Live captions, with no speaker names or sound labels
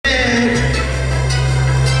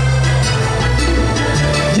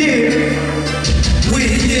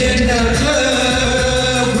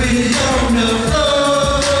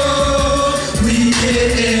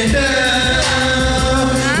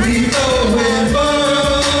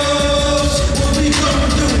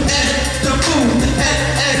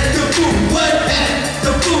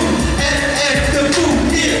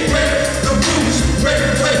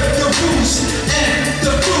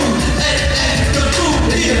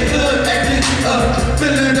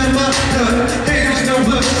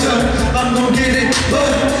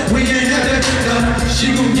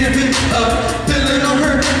up, feeling on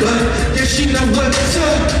her butt. Yeah, she know what's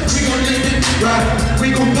up. We gon' live it right, we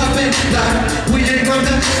gon' pop it like we ain't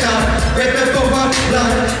gonna stop. Right before our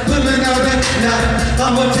block, pulling out that knot.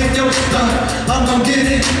 I'ma take your spot, I'm gon' get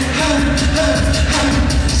it hot, hot, hot.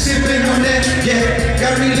 Sipping on that, yeah,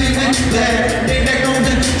 got me leaving glad. They back on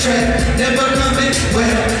the track, never coming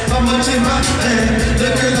well. I'ma take my hand,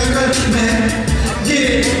 looking like a man.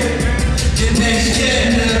 Yeah, the next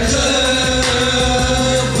gen in the club,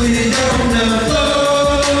 we on the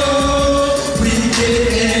floor, we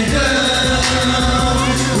getting down,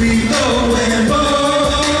 we throwing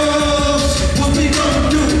balls. What we gon'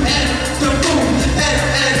 do at the boom, at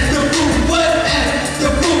the boom, what at the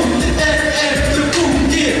boom, at the boom,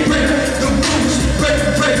 yeah, break the rules,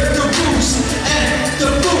 break the rules, at the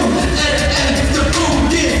boom, at the boom,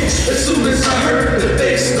 yeah. As soon as I heard the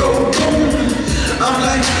bass go boom, I'm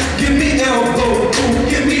like, give me elbow, boom,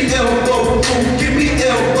 give me elbow, boom, give me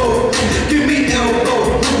elbow, boom, give me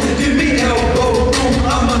elbow, boom, give me elbow, boom.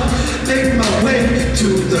 I'ma make my way to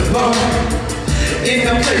the bar, in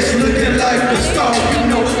a place looking like a star. You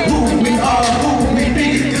know who we are, who we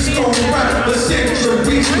be. This gon' ride for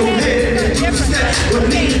centuries. Go ahead and use that with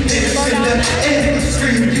me. Hands in the air,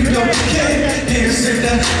 scream you don't care. Hands in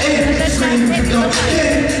the air, scream you don't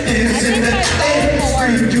care. Hands in the air,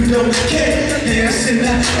 scream you don't care. Hands in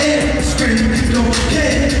the air, scream you don't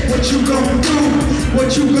care. What you gon' do? What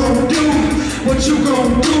you gon' do? What you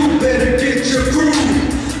gon' do? Better get your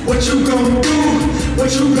groove. What you gon' do?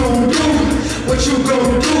 What you gon' do? What you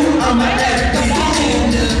gon' do? I'ma act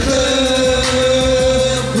in the club.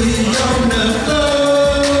 We on the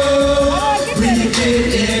floor. We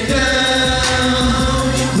getting down.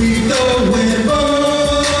 We throwing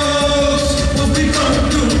balls. What we gon'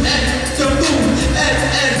 do? At the boom, at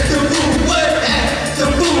the boom. What at the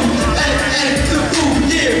boom, at the boom?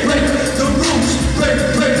 Yeah, break the rules, break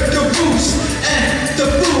the rules. At the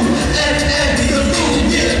boom, at the boom.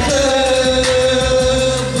 Yeah,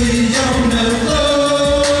 we on the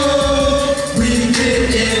floor. We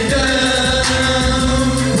getting down.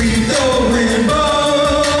 We throwing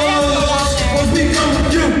balls. What we gon'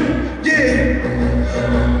 do? Yeah,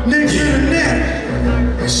 Nic Nac.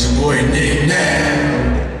 It's your boy Nic Nac.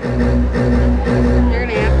 You're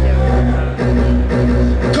gonna have to.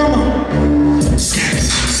 Come on. Scanners,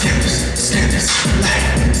 like scanners, like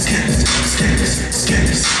scanners, like scanners.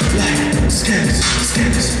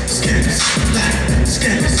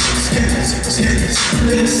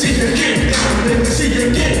 Let me see you get down, let me see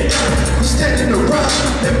you get down. I'm standing around,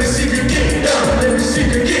 let me see you get down, let me see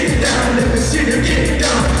you get down, let me see you get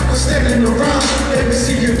down. I'm standing around, let me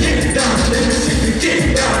see you get down, let me see you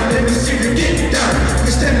get down, let me see you get down.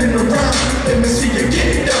 We're standing around, let me see you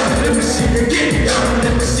get down, let me see you get down,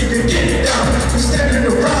 let me see you get down. We're standing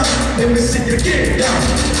around, let me see you get down.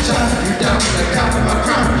 Chop you down, I got my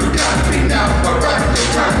crown, you got me now. Alright, the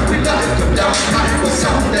time we like to come down. I was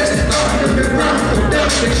on that on the ground, go down,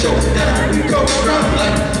 big show down. We go around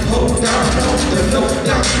like hold down, hold the low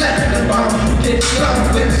down, flat the bomb. You get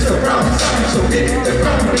slammed with surround sound, so hit the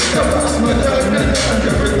ground with cover. Smother another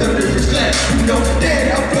under a thunderous glance. You know that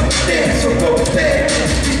I float there, so go there.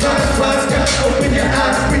 These lies, got open your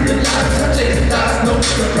eyes, realize I take lies, no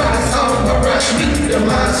surprise. All my rise, meet the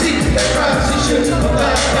mind, see that rise, he should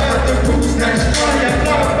abide by the rules. Next try, I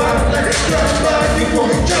fly by like a strike by. You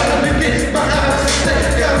won't try to get my eyes and say,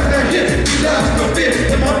 down now here, you lost no fear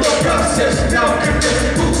in my thought process. Now confess,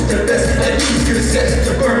 who's the best? And use your sense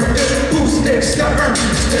to burn this. Who's next? I earn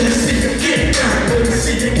this. Let me see you get down, let me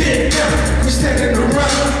see you get down. We're standing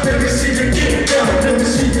around, let me see you get down, let me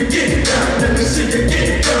see you get down, let me see you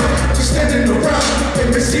get down. We're standing around, let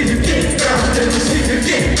me see you get down, let me see you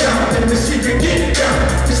get down, let me see you get down.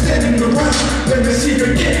 We're standing around, let me see you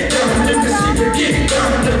get down, let me see you get down,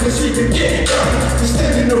 let me see you get down. We're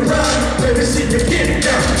standing around, let me see you get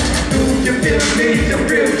down. Do you feel me? I'm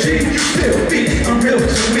real G, you feel me? I'm real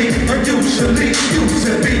to me, I'm usually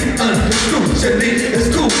understood. It's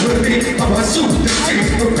cool with me. I'm a super team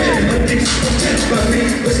for remedies,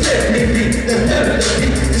 potentially, but steadily be the melody.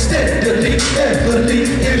 Steadily, heavily,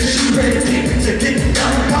 is you ready to get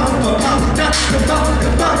down, pound for pound, not the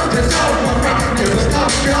bounce, that's all around. Never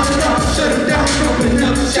stop, down, shut it down, open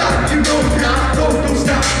up shop. You know now, don't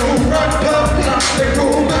stop, don't run, pop, let go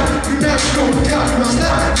back. You never gonna cut my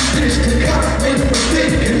slide. Finish the cut, make a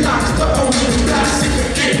thinking lots the only fly. See you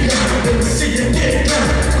get down, let me see you get down.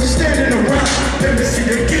 We're standing around, let me see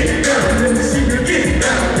you get down, let me see you get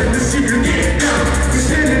down, let me see you get down. We're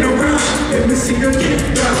standing around, let me see you get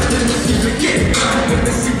down, let me see you get down, let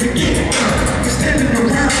me see you get down. We're standing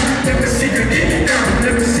around, let me see you get down,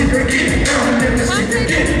 let me see you get down, let me see you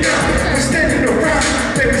get down. We're standing around,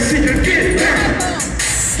 let me see you get down.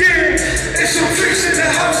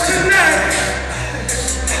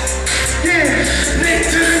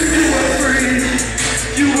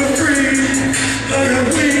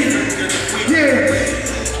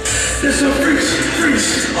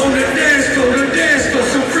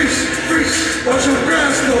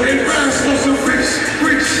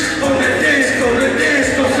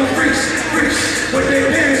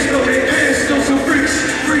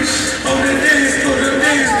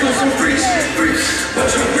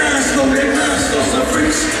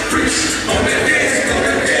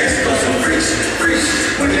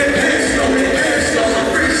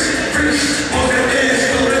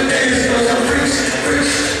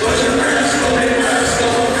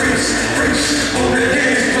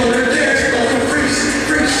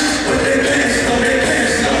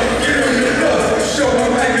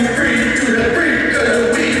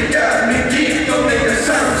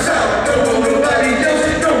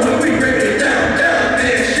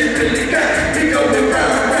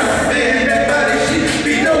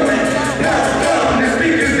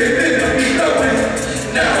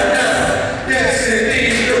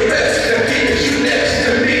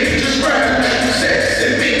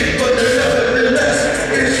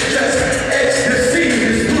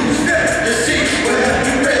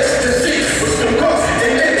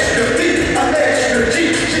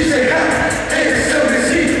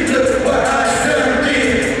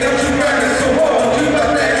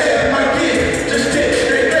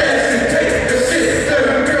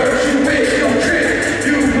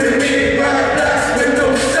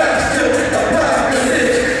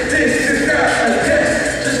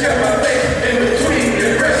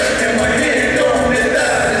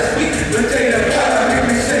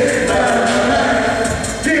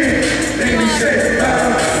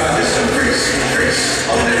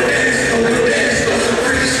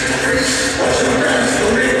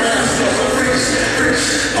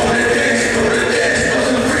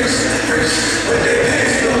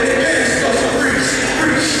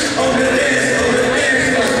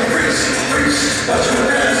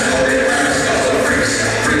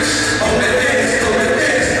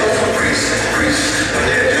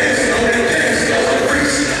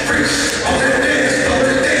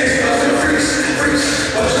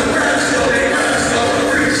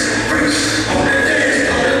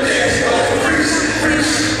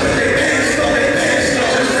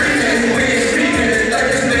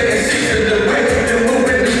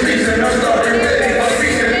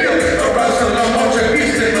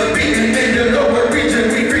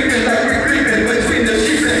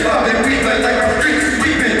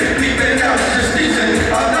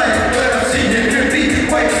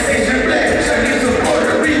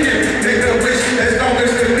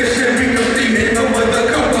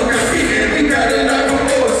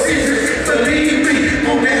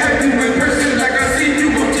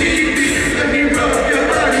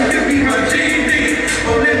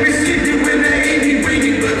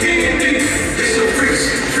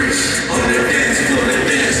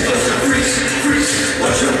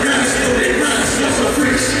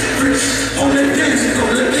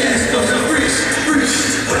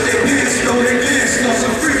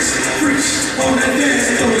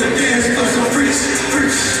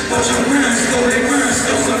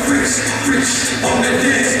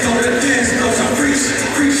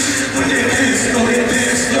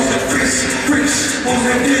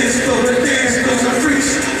 floor, the dance floor, the freaks,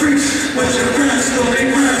 freaks. With your grind floor, they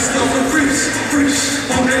grind floor, the freaks, freaks.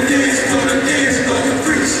 On the dance floor, the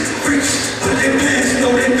freaks, freaks. With their pants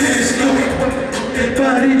floor, their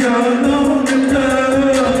body all on the floor.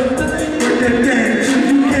 With that dance till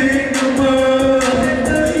you can't no more.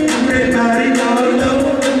 Their body all on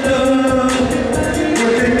the floor.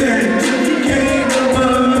 With that dance till you can't no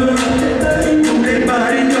more. Their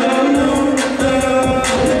body all on the floor.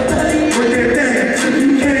 With that dance till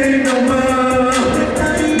you can't no more.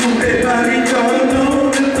 Their body all on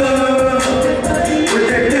the floor. With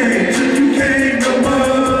that dance till you can't no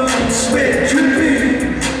more. Sweat dripping,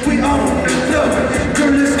 we on the floor.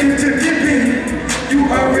 Girl, let's get to dipping. You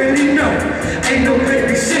already know, ain't no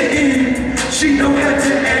babysitting. She know how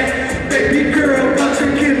to act. Baby girl about to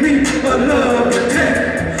give me a love attack.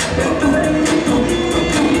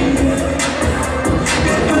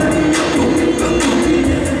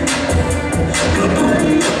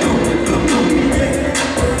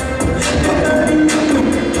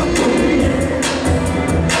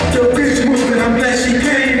 Yo, bitch moving, I'm glad she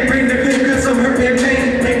came. Bring the pain cause I'm hurting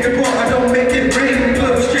pain. Make the ball, I don't make it rain.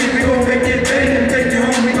 Club street, we gon' make it bang. Take you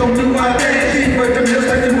home, we gon' do our thing. Work the meals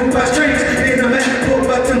like to move by strings. Ain't no man, pull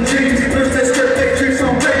by some jeans. First that skirt, that tricks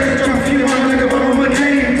on brains. Drop a few on like a bomb on my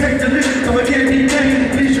cane. Take the list of a candy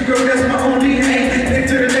cane. Please you girl, that's my only aim. Neck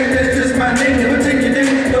to the neck, that's just my name. Never take your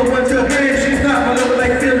name, no one to blame. She's not my lover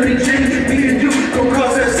like Philly Jane. Me and you gon'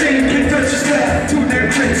 cause that scene. Can't touch the sky to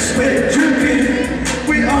their place. Sweat dripping,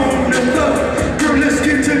 we on the floor. Girl, let's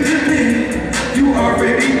get to dipping. You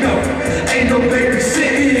already know, ain't no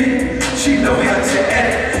babysitting. She know how to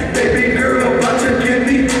act. Baby girl about to give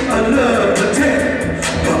me a love attack.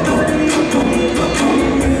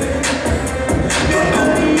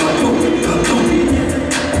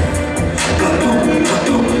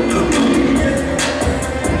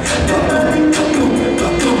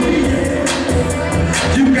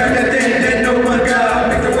 You got that thing that no one got.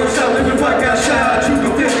 Make the world stop, live the white guy shot. You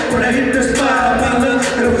gon' feel when I hit the spot. My love,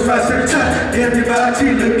 it was rise to the top.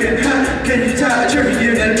 Everybody looking hot. Can you tie a cherry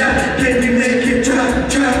in the knot? Can you make it drop?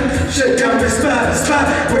 Shut down the spot.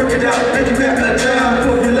 Work it out, make you have a job.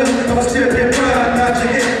 For your love, I'ma still get pride. Nod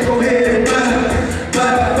your head, go ahead and buy.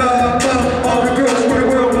 All the girls for the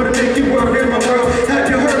world wanna make you work in my world. Have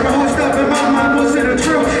you heard my heart stop and my mind was in a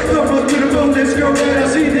drill? Almost beautiful, this girl that I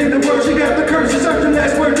seen in the world. She got the curse, it's the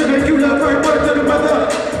last word to make you love her. Word to the mother.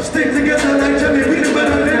 Stick together like jelly, peanut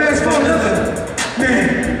butter, then ask for another.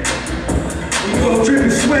 Man, we both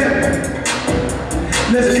dripping sweat.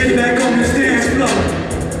 Let's get back on this dance floor.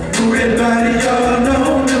 Move that body all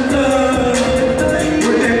on the floor.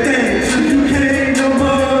 Work that thing till you can't no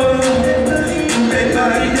more. Move that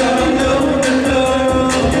body all on the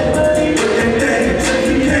floor. Work that thing till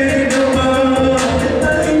you can't no more.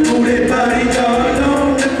 Move that body all on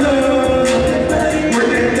the floor. Work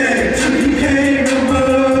that thing till you can't no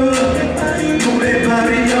more. Move that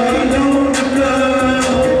body all on the floor.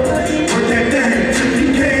 Work that thing till you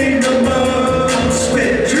can't no more.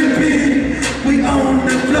 Sweat dripping, we on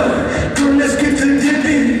the floor. Girl, let's get to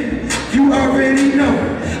dipping. You already know,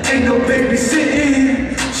 ain't no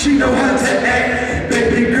babysitting. She know how to act.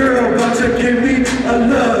 Baby girl about to give me a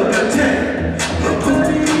love attack.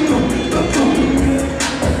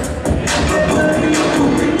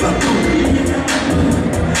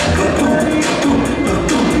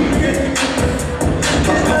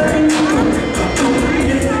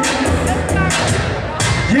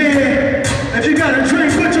 Yeah, if you got a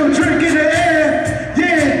drink, put your drink in the air.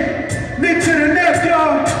 Yeah, Nic to the Nac,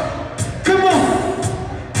 y'all. Come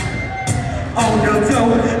on the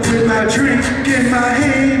floor with my drink in my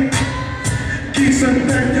hand. Keep some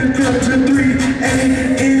back to club to 3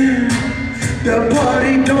 a.m. The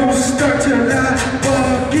party don't start till I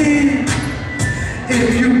walk in.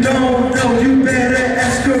 If you don't know, you better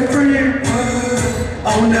ask a friend.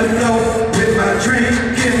 On the floor with my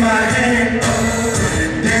drink in my hand.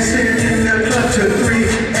 Dancing in the club till 3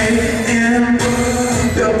 a.m.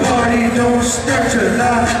 The party don't start till I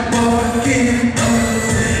walk in.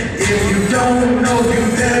 If you don't know, you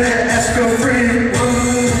better ask a friend.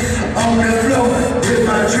 On the floor with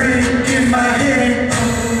my drink in my hand.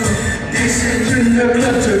 Dancing in the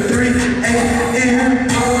club till 3 a.m.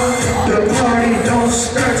 The party don't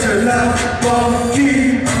start till I walk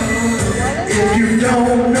in. If you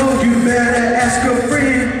don't know, you better ask a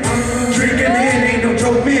friend. Drinking in ain't no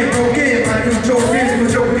joke, man, broke in. My new joke is no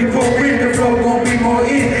joke before in. The flow gon' be more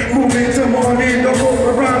in. Moving to morning, don't go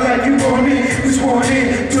around like you want me. We sworn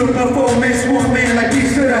in to performance, sworn in like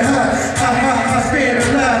peace to the high. I stand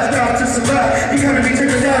alive, stop to survive. Economy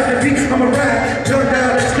take a dive to beat, I'ma ride. Jump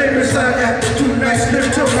down and slip inside after 2 nights, slip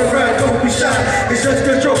to the ride, don't be shy. It's just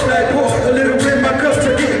a joke like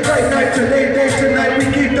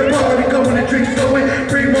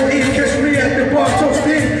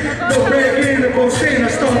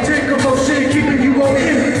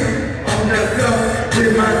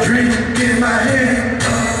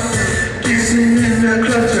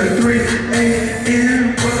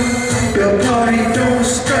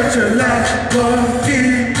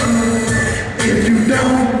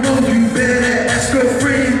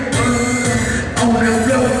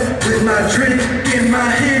drink in my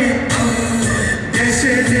hand.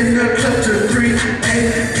 Dancing in the club till 3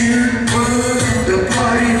 a.m. The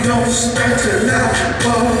party don't start till I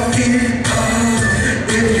walk in.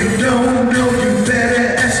 If you don't know, you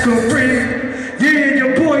better ask a friend. Yeah,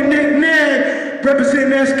 your boy Nic Nac, represent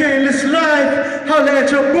that scandalous life. Holla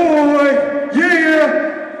at your boy.